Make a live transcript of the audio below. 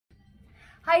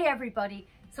Hi everybody.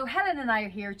 So Helen and I are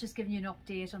here just giving you an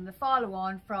update on the follow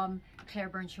on from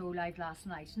Claireburn show live last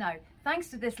night. Now, thanks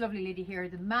to this lovely lady here,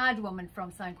 the mad woman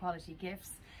from Sound Quality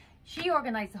Gifts, she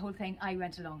organised the whole thing. I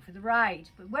went along for the ride.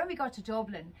 But when we got to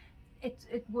Dublin,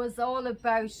 it was all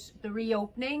about the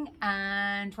reopening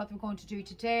and what they were going to do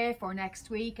today for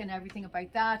next week and everything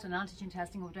about that, and antigen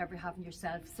testing or whatever you're having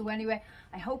yourself. So anyway,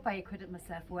 I hope I acquitted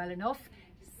myself well enough,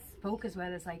 spoke as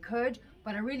well as I could,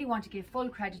 but I really want to give full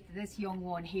credit to this young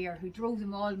one here who drove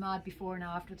them all mad before and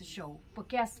after the show. But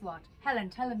guess what? Helen,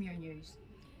 tell them your news.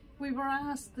 We were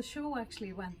asked, the show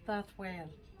actually went that well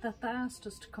that they asked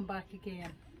us to come back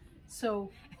again. So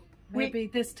maybe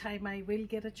this time I will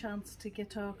get a chance to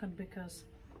get talking, because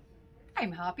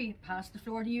I'm happy. Pass the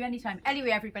floor to you anytime.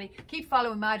 Anyway, everybody, keep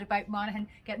following Mad About Monaghan.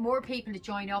 Get more people to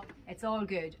join up. It's all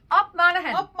good. Up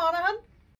Monaghan! up Monaghan!